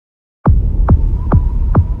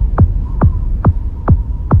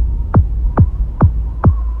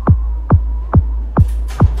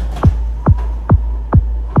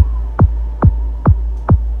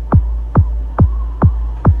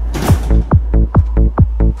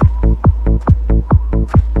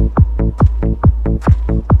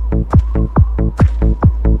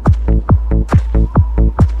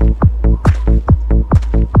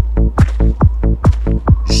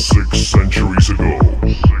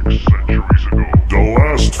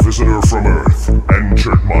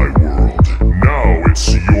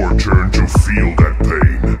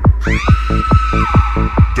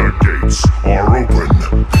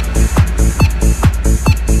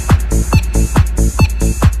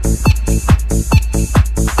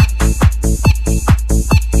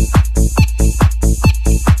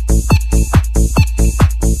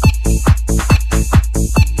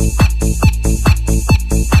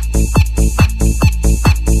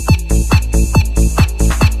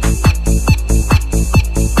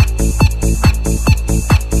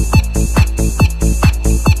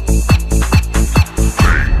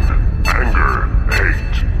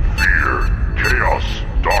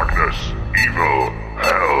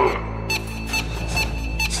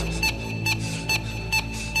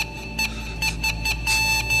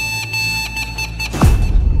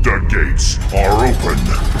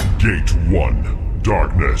1,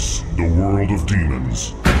 Darkness, the world of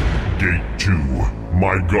demons. Gate 2,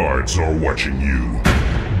 my guards are watching you.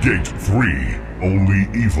 Gate 3, only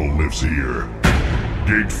evil lives here.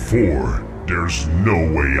 Gate 4, there's no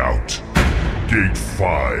way out. Gate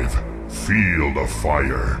 5, field of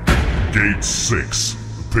fire. Gate 6,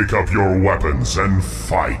 pick up your weapons and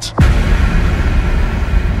fight.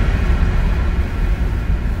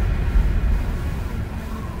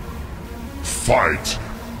 Fight.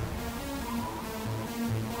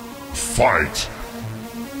 Fight.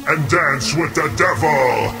 And dance with the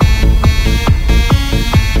devil!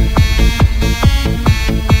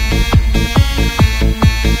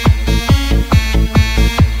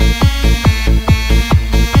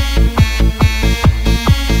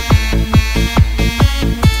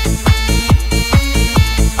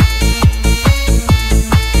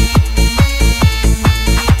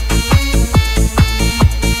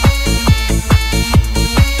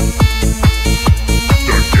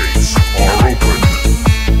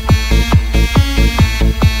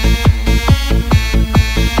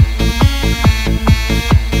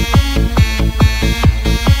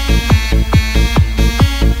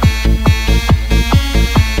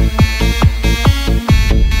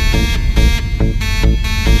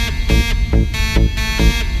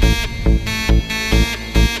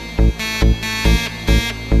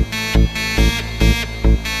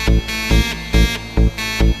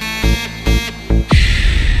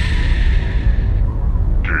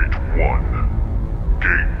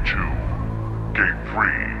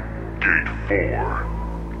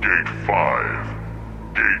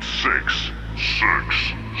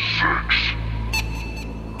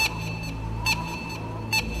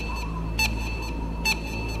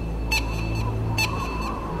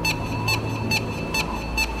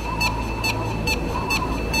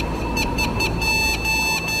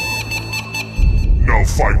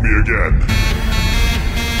 Fight me again.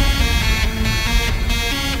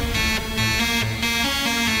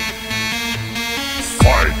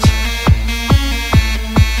 Fight.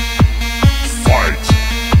 Fight.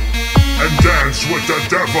 And dance with the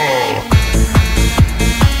devil.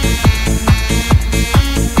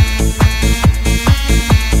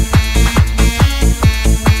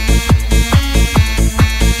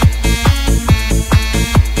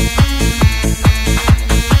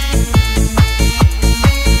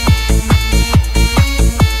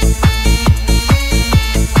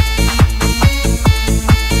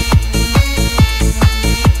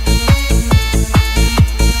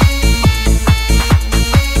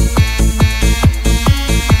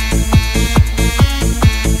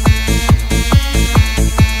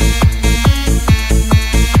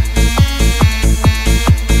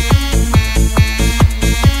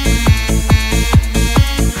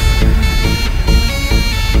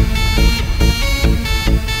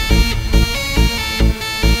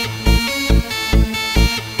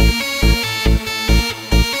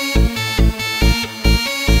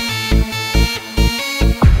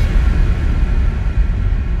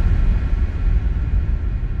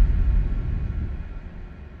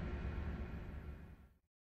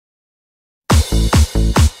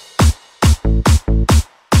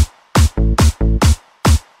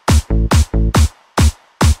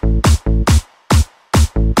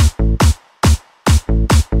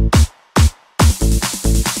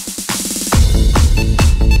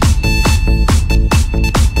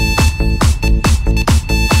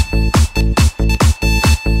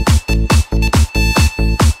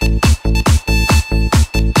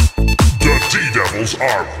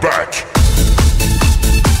 Are back!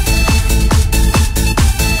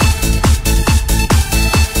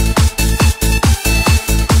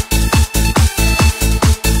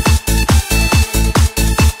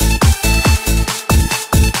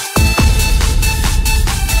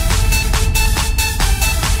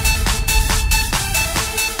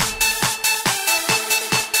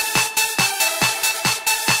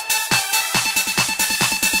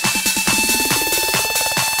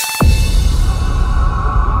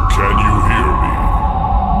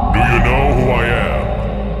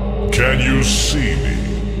 Can you see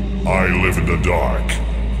me? I live in the dark.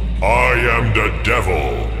 I am the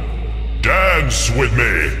devil. Dance with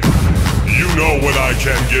me. You know what I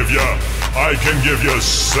can give you. I can give you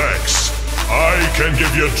sex. I can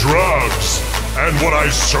give you drugs. And what I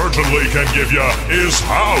certainly can give you is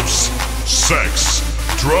house. Sex,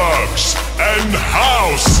 drugs, and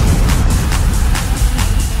house.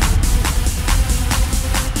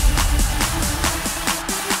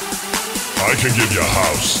 I can give you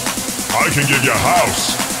house. I can give you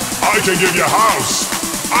house. I can give you house.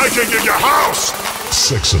 I can give you house.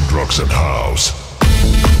 Sex and drugs and house.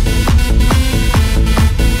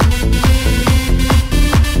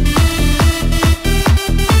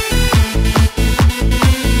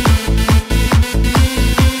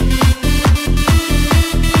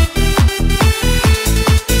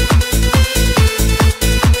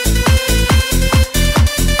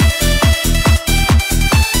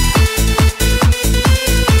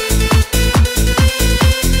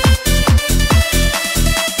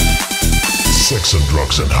 Sex and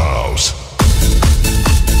drugs and house.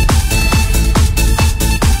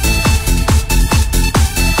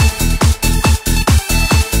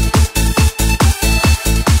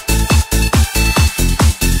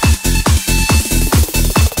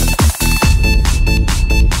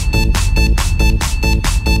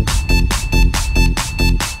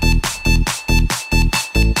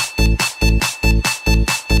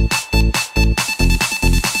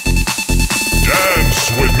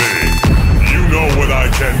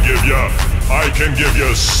 I can give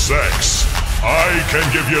you sex. I can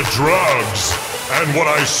give you drugs. And what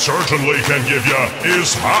I certainly can give you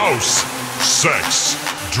is house. Sex,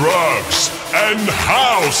 drugs, and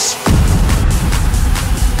house.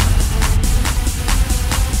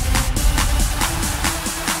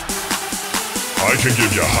 I can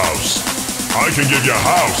give you house. I can give you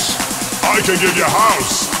house. I can give you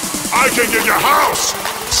house. I can give you house.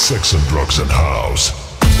 Sex and drugs and house.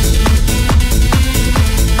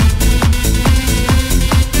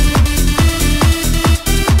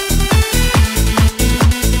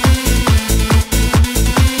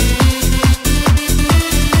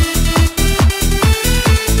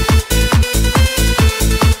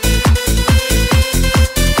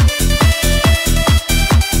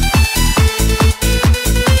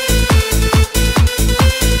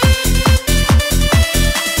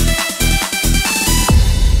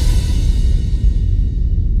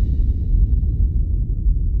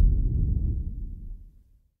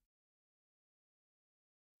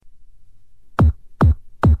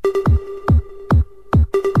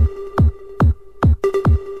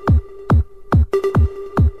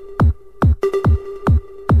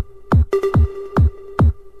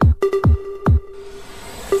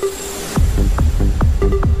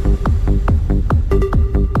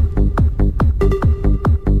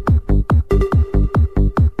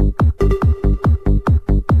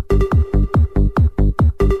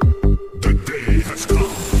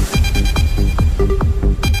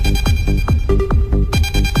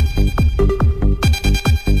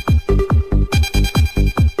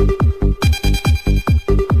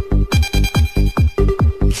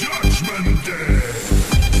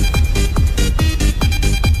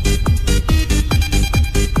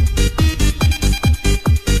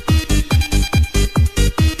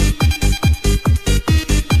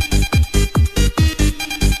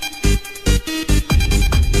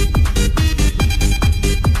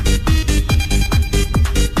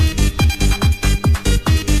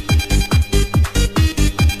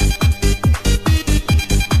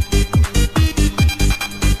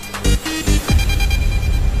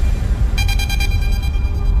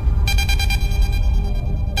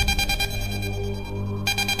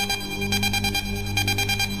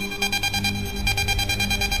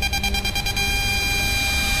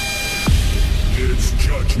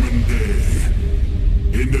 Judgment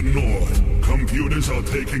Day. In the north, computers are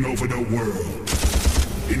taking over the world.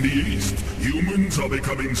 In the east, humans are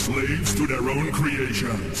becoming slaves to their own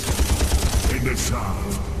creations. In the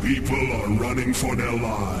south, people are running for their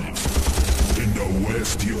lives. In the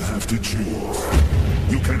west, you have to choose.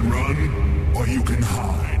 You can run, or you can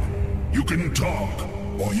hide. You can talk,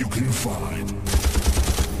 or you can fight.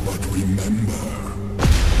 But remember...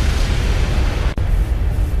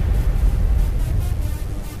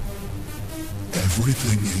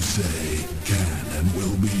 everything you say can and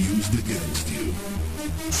will be used against you.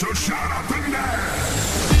 So shut up and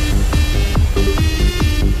dance!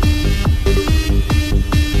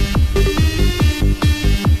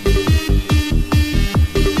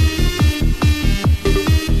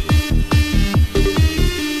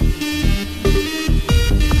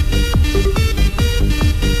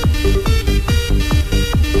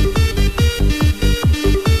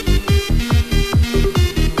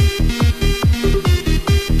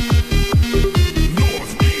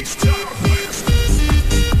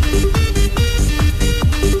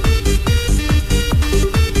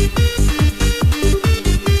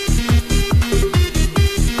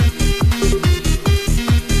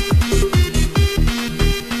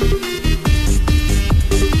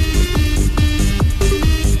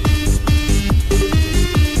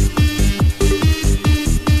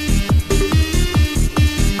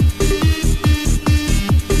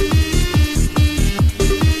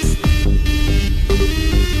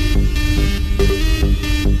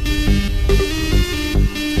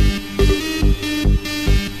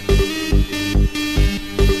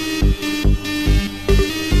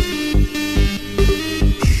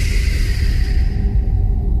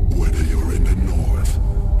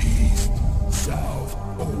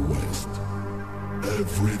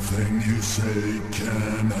 Everything you say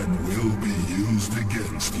can and will be used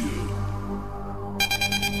against you.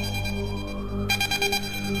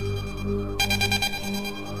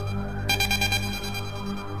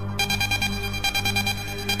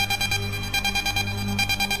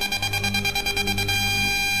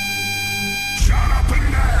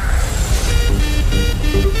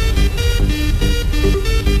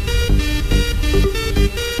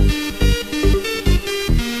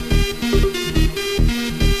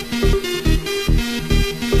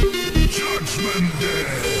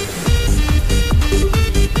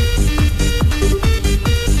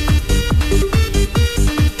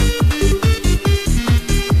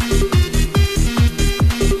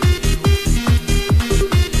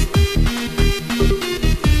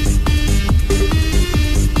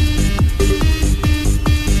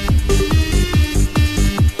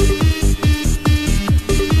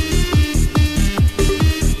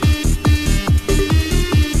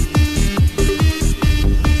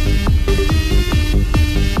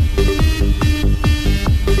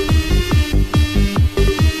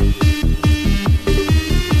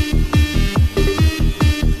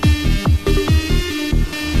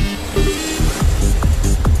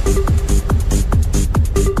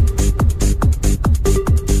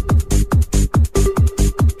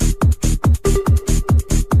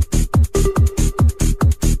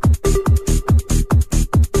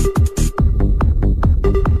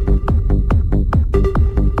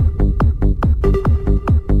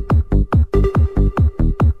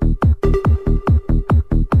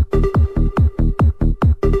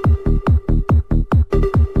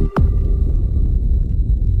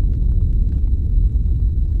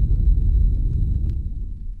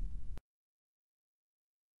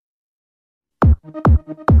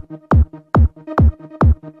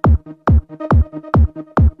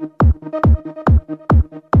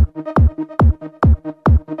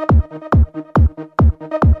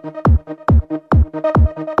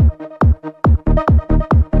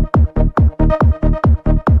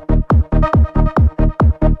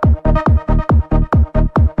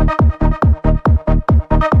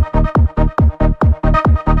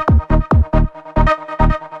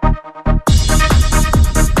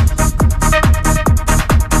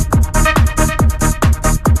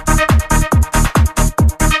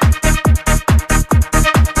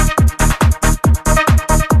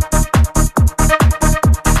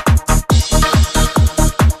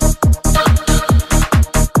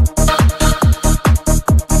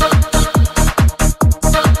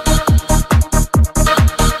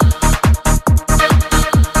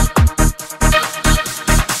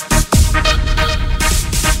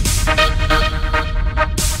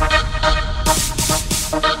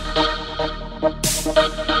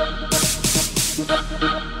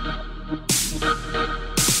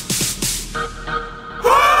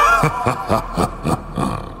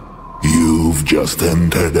 You've just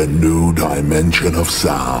entered a new dimension of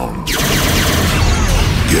sound.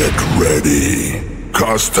 Get ready,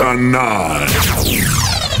 'cause tonight,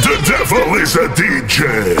 the devil is a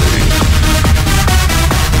DJ.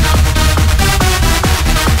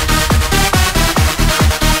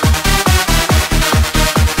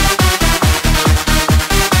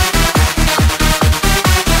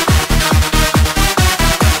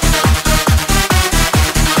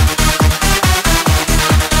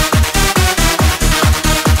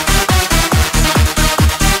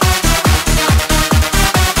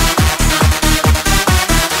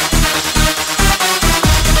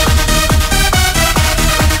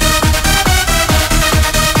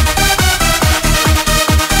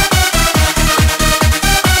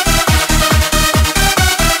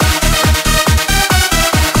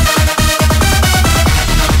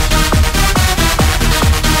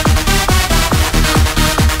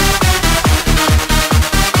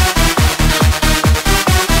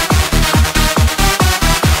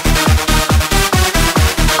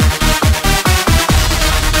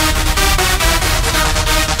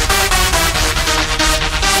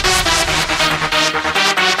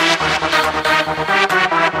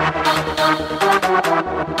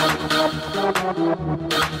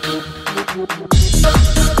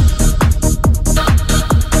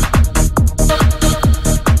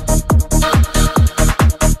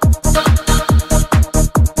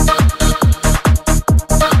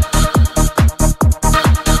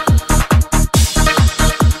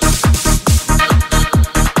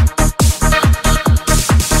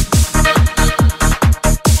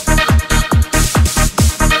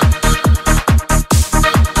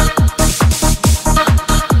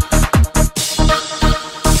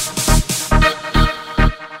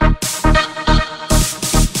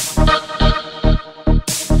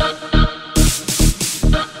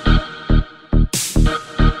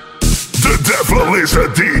 Is a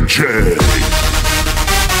DJ.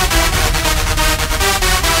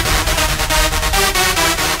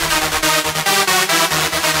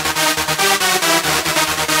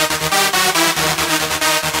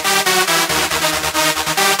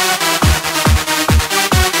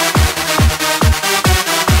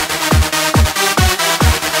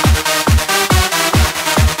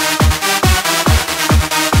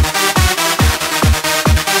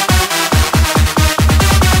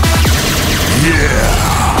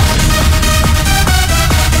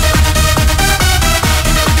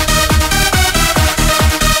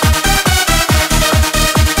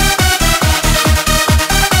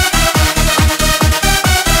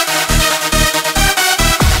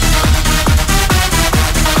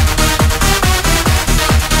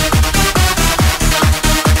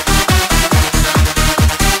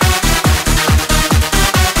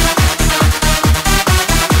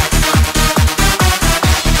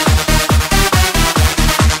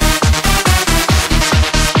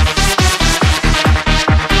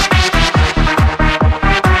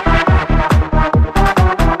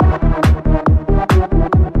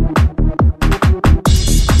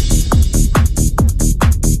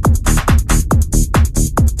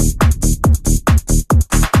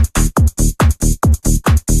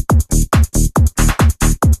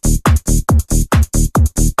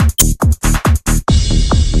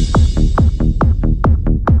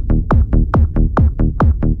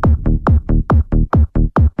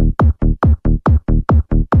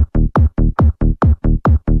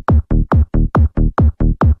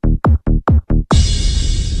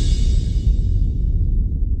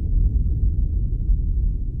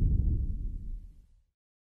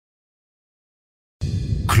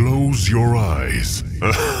 Close your eyes.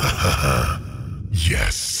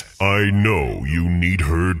 Yes, I know you need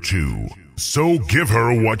her too. So give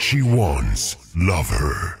her what she wants. Love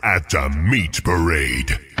her at the meat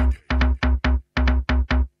parade.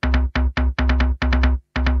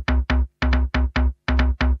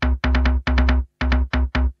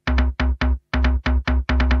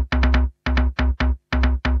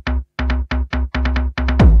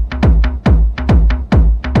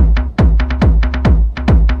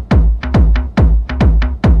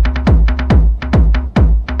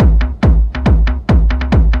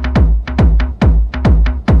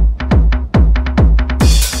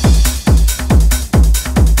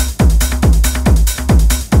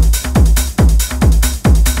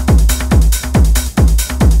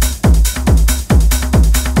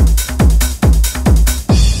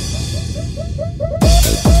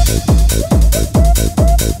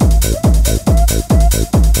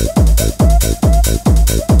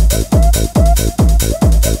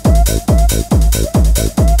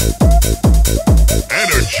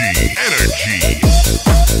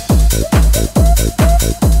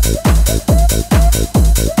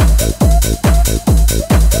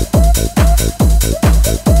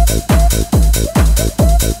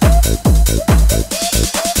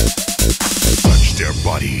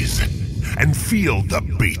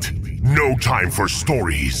 No time for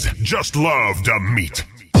stories, just love to meet.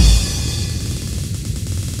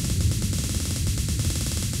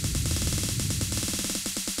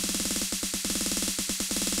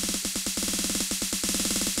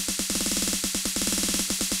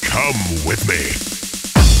 Come with me.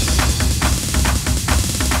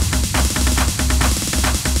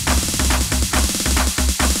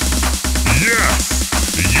 Yes,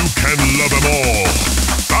 you can love them all.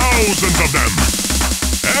 Thousands of them.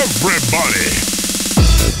 Everybody.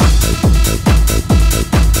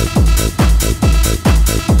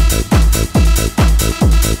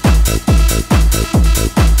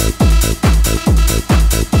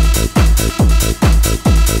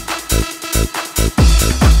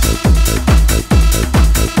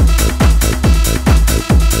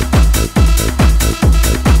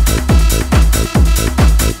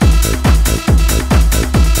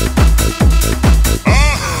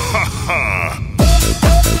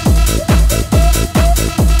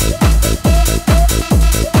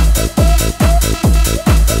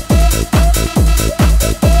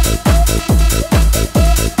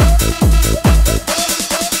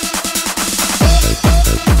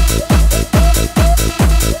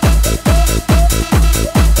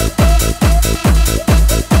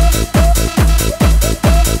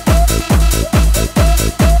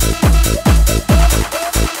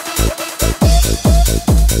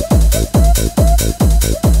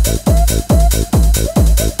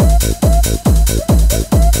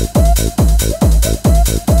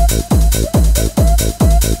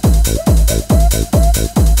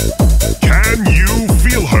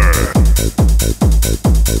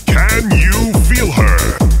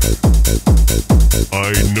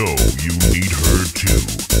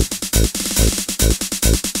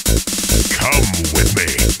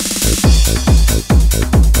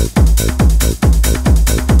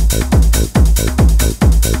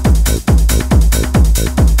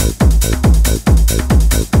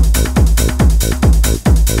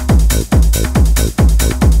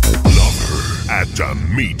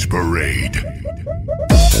 Meat Parade.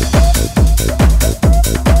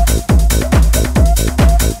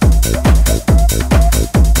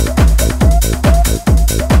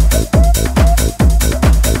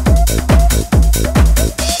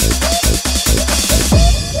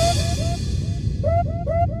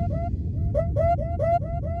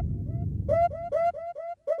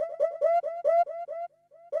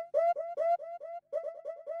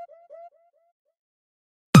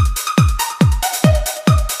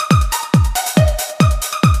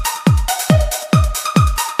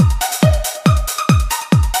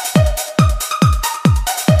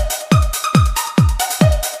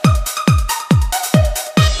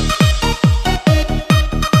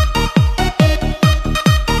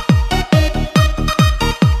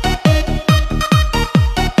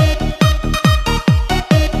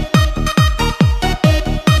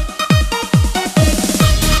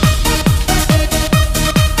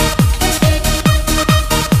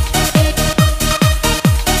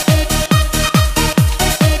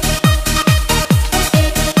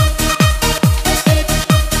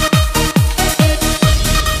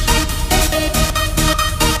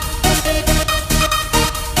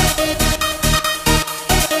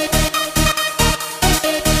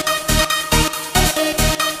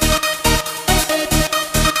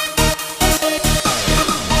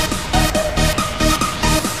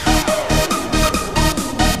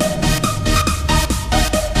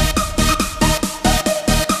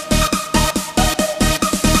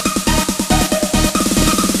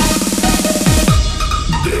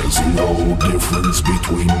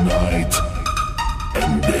 Between night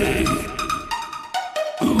and day,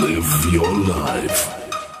 live your life,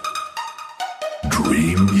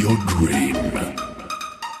 dream your dream.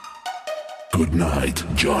 Good night,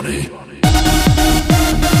 Johnny.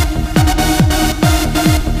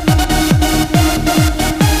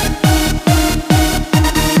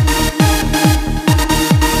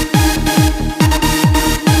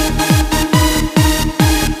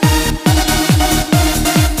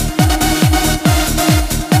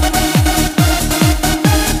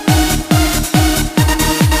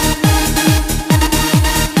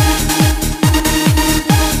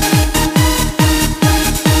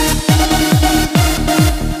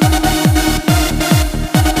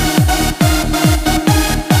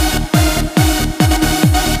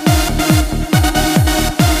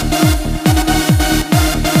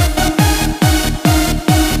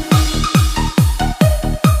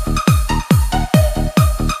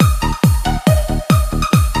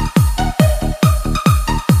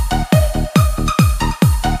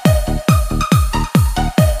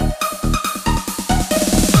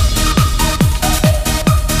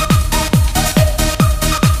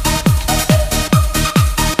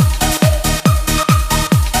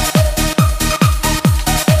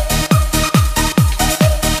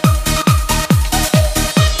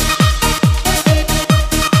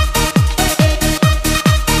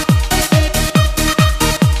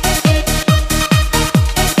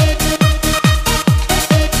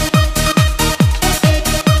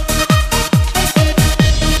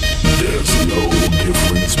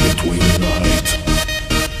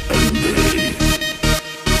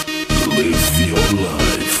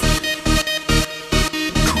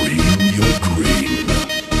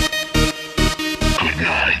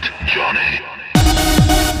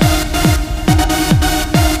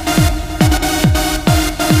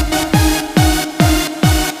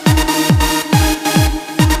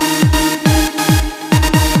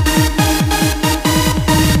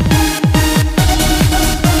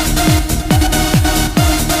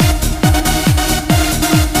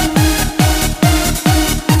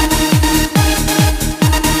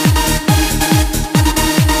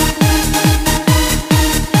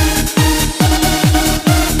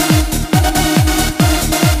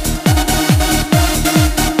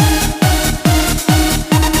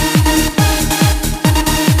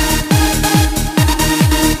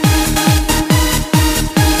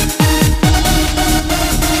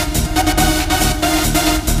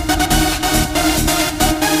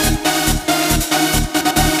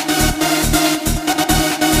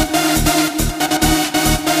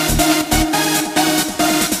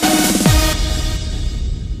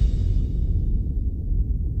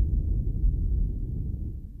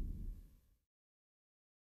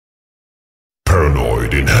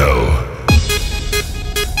 Paranoid in hell.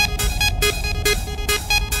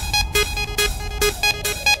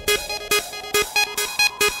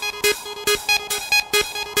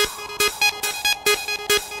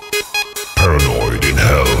 Paranoid in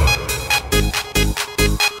hell.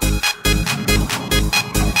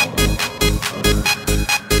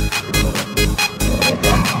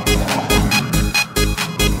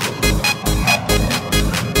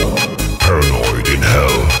 Paranoid in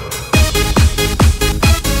hell.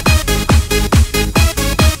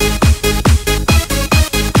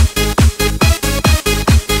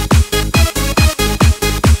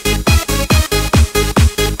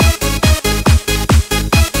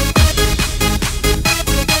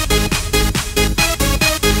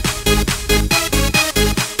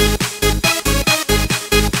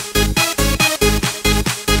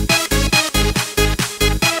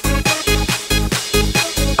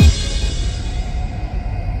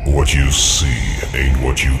 What you see ain't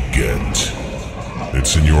what you get.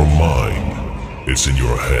 It's in your mind. It's in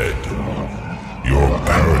your head. You're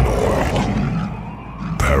paranoid.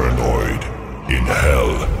 Paranoid in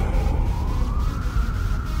hell.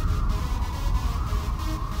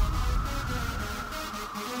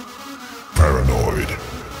 Paranoid.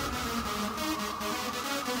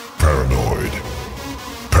 Paranoid.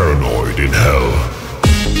 Paranoid in hell.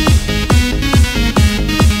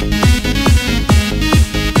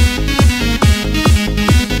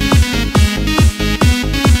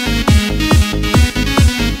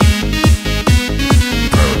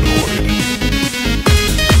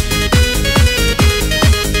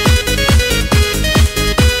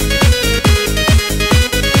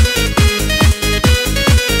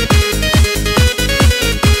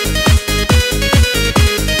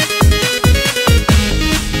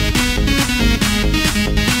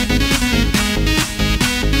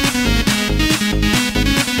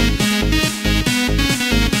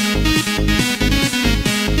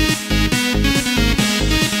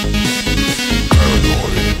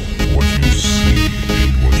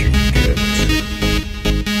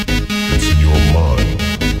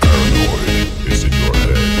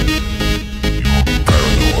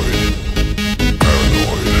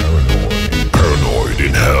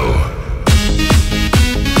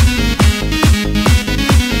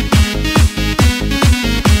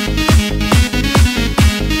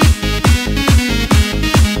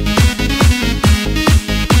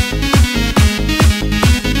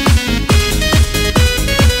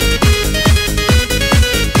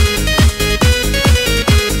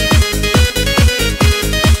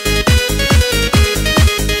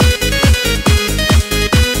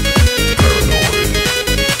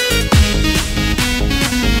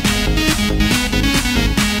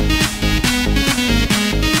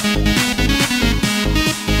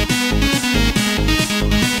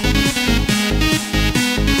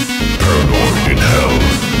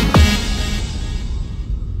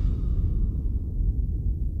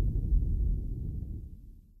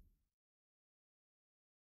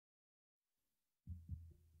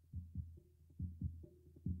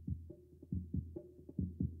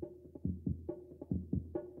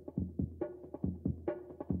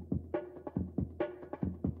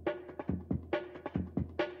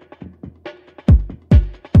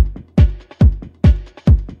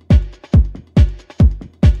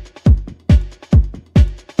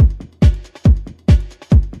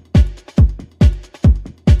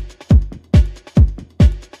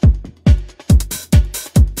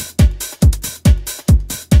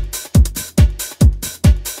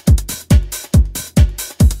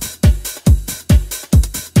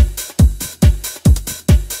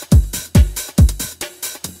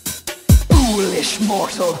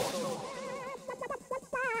 Mortal.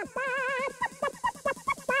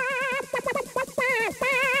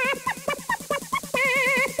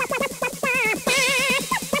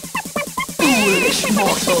 Foolish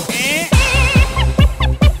mortal.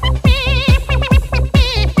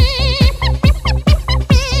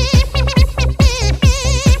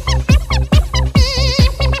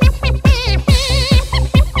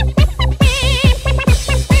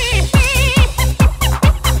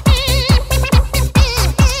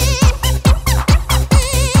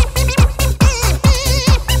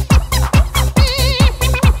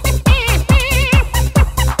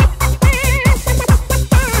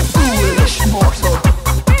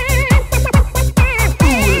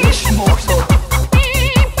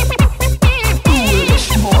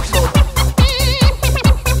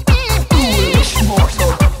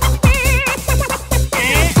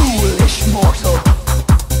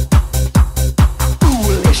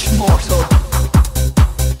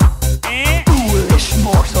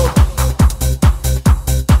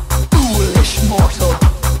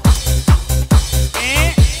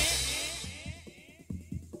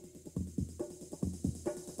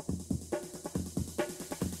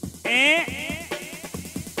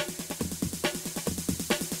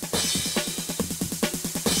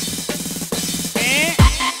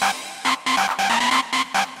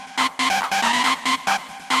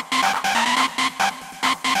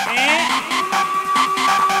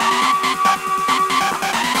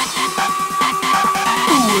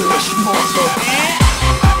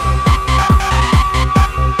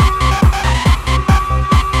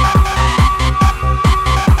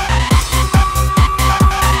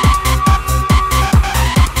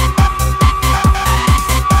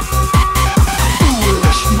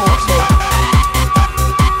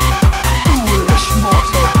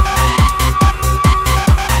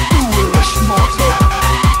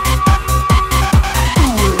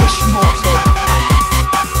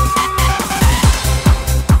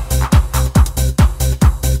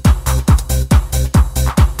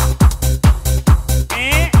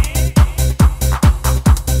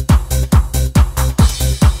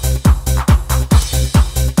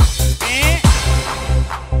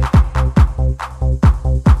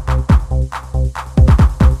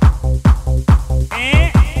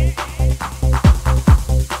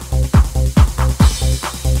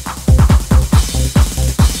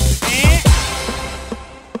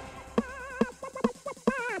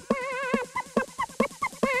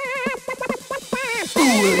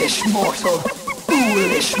 Foolish mortal,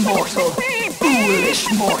 foolish mortal, foolish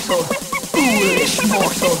mortal, foolish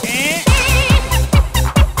mortal.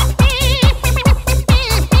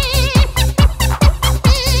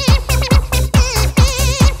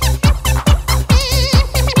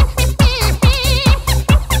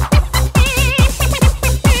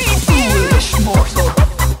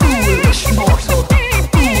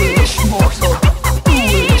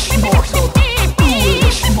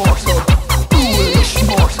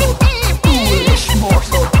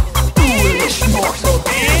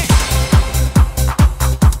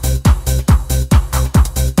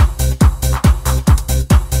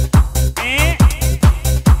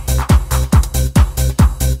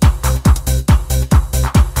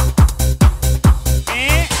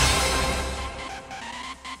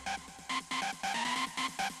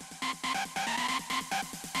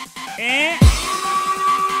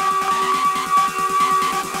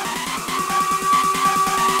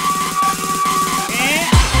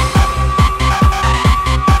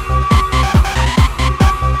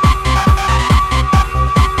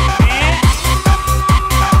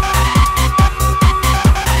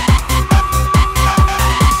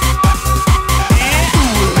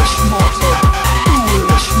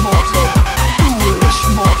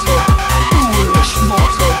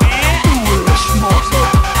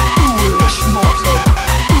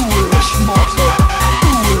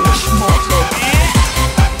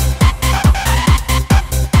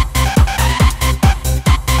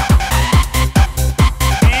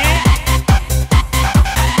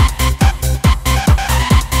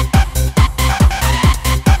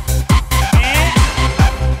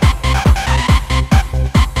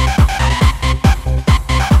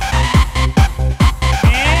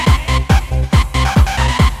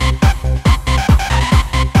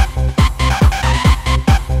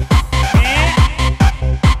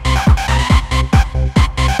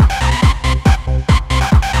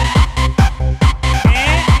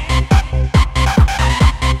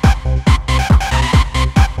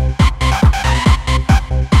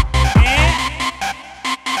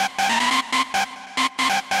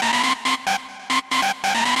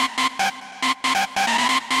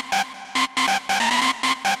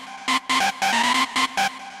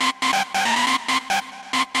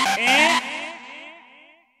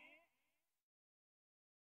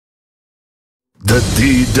 The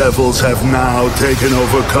D-Devils have now taken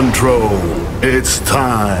over control. It's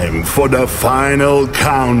time for the final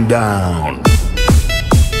countdown.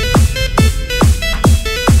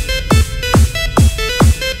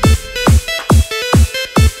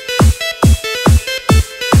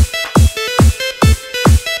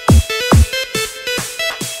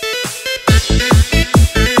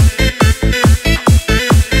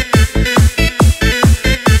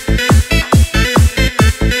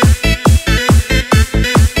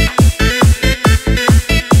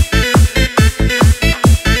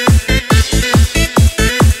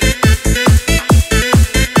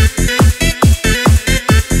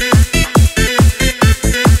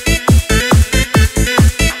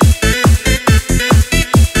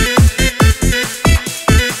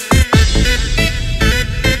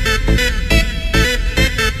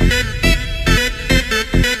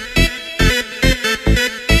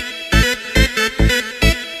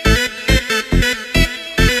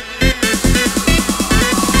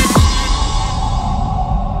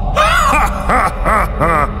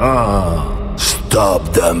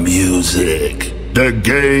 Stop the music. The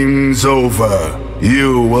game's over.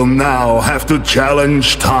 You will now have to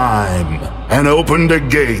challenge time and open the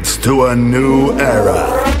gates to a new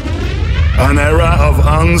era. An era of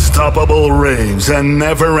unstoppable raves and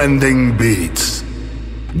never-ending beats.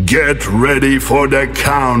 Get ready for the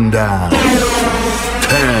countdown.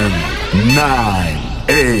 10, 9,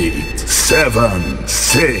 8, 7,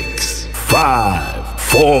 6, 5,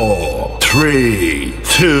 4, 3,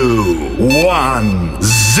 2, 1,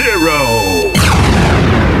 0.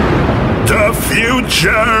 The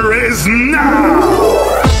future is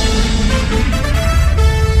now!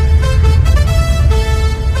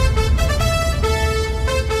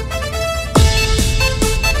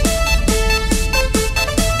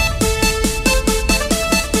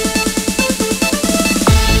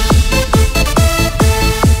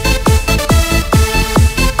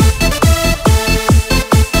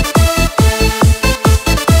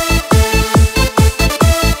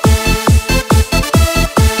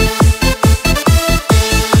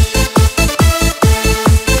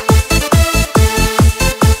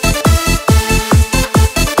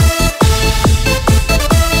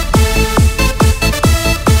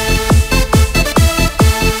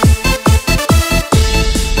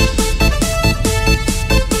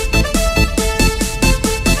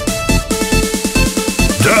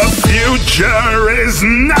 future is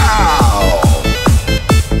now!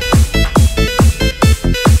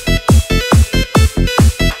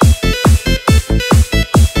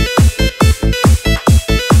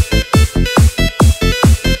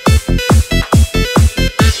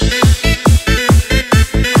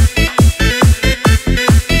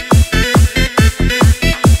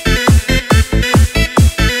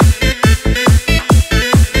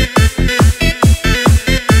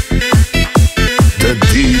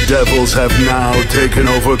 Devils have now taken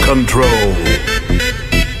over control.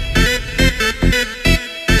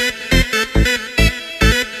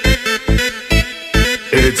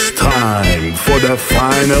 It's time for the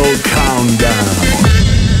final countdown.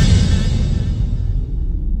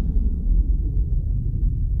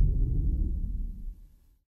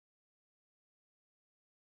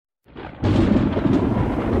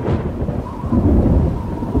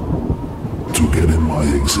 To get in my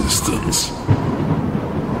existence,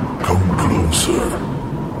 come closer.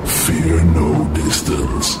 Fear no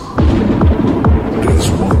distance. There's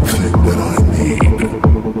one thing that I need.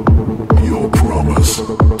 Your promise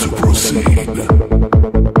to proceed.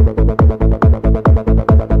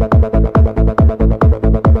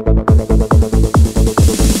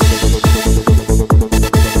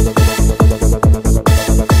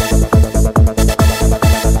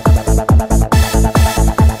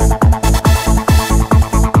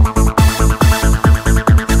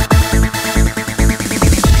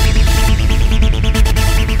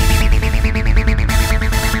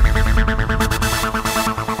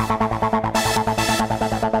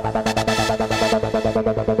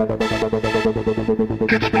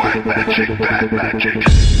 It's black magic, bad magic.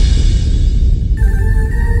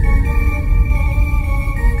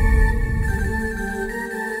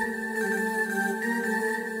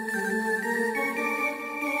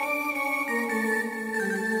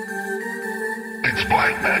 It's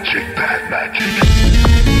black magic, bad magic.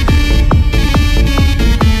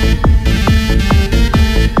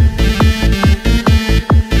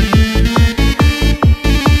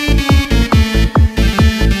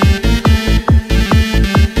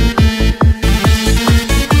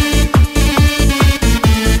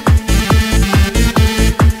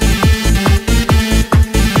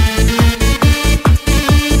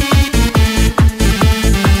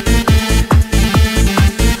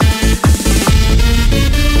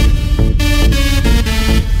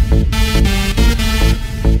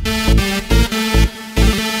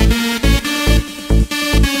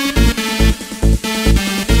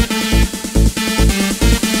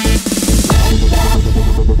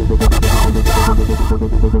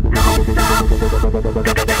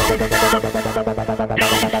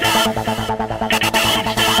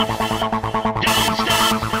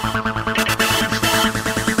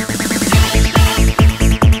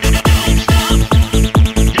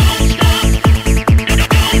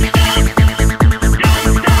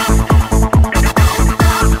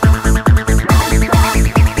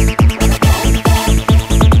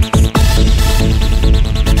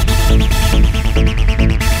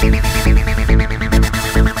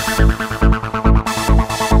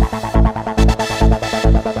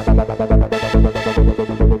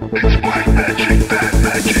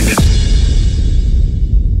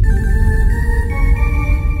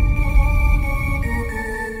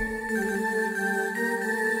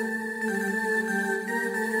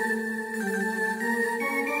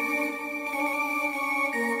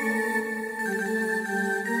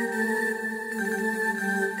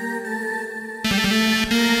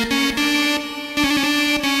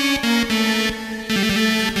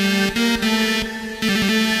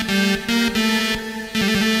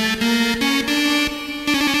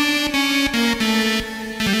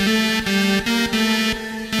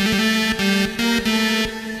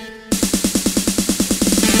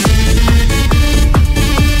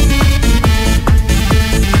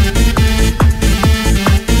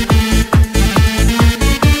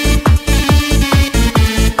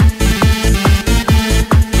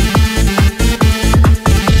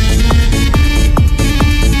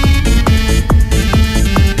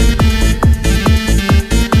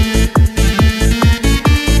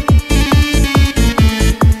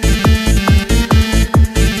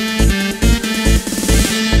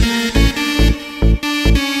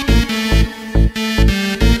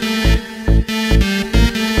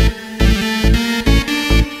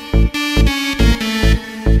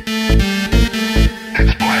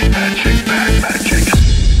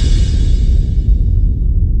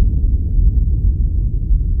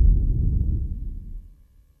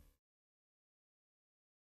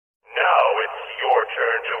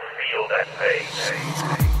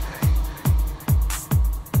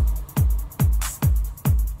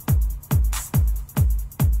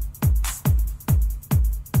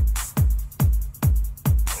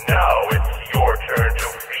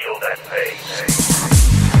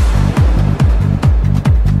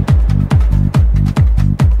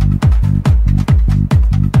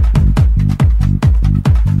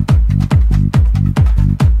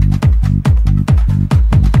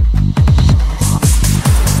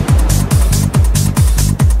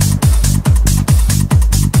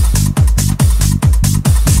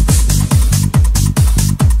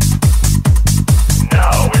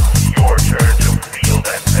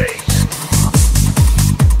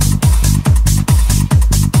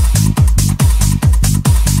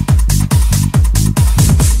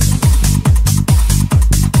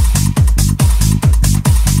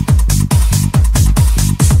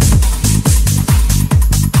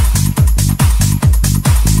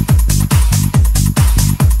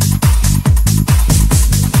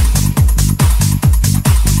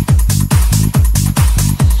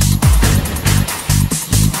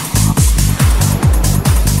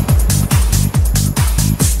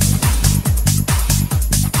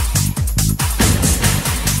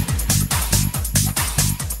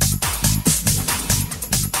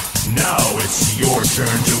 turn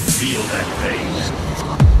to feel that pain.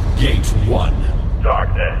 Gate 1.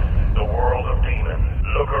 Darkness, the world of demons.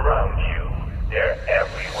 Look around you. They're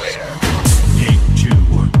everywhere. Gate 2.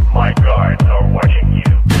 My guards are watching you.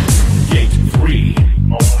 Gate 3.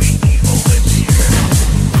 Only evil lives here.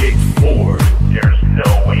 Gate 4. There's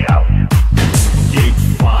no way out. Gate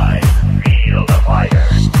 5. Feel the fire.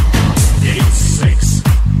 Gate 6.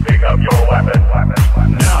 Pick up your weapon.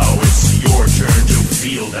 Now it's your turn to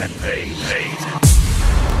feel that pain.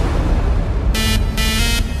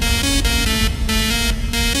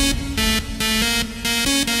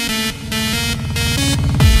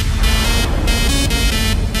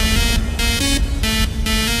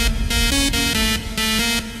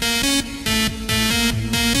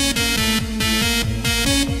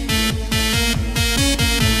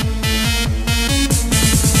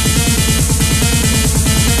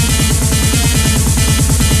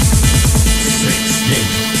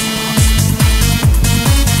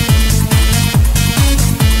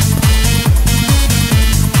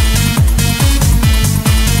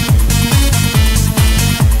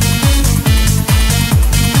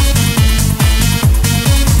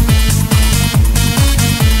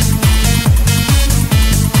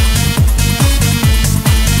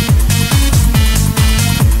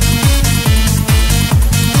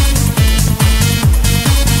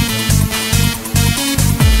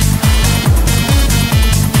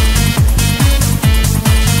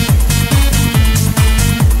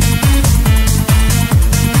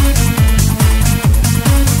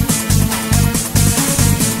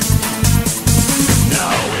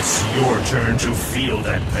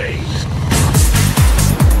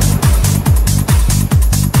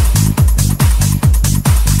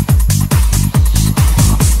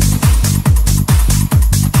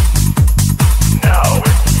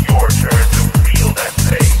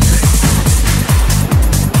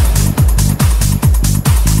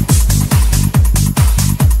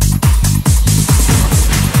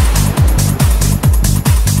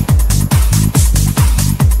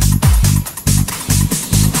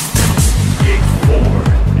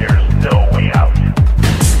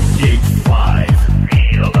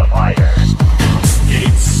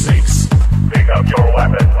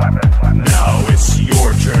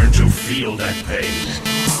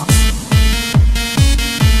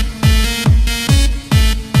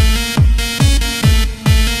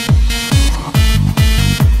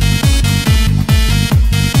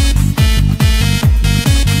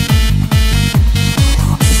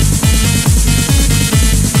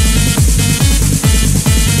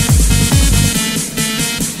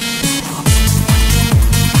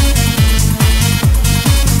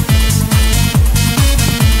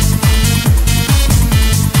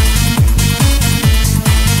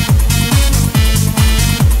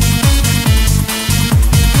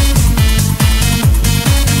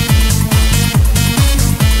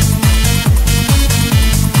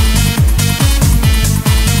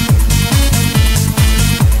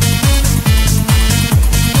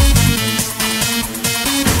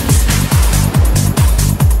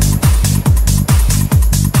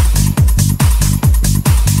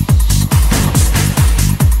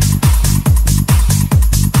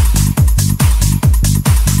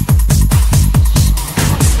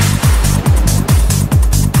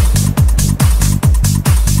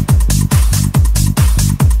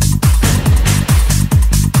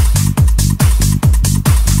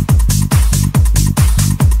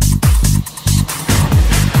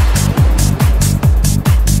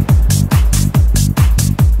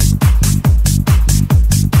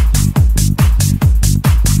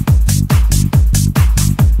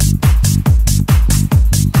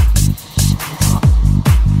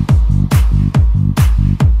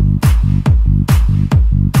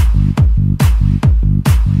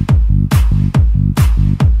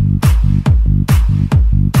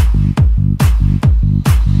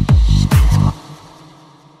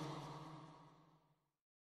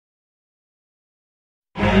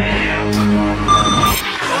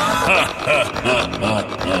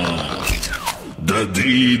 The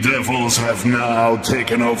D-Devils have now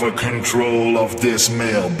taken over control of this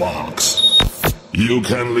mailbox. You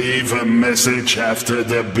can leave a message after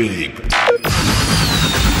the beep.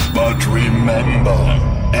 But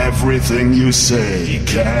remember, everything you say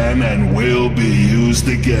can and will be used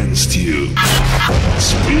against you.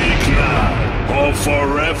 Speak now, or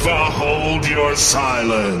forever hold your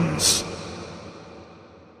silence.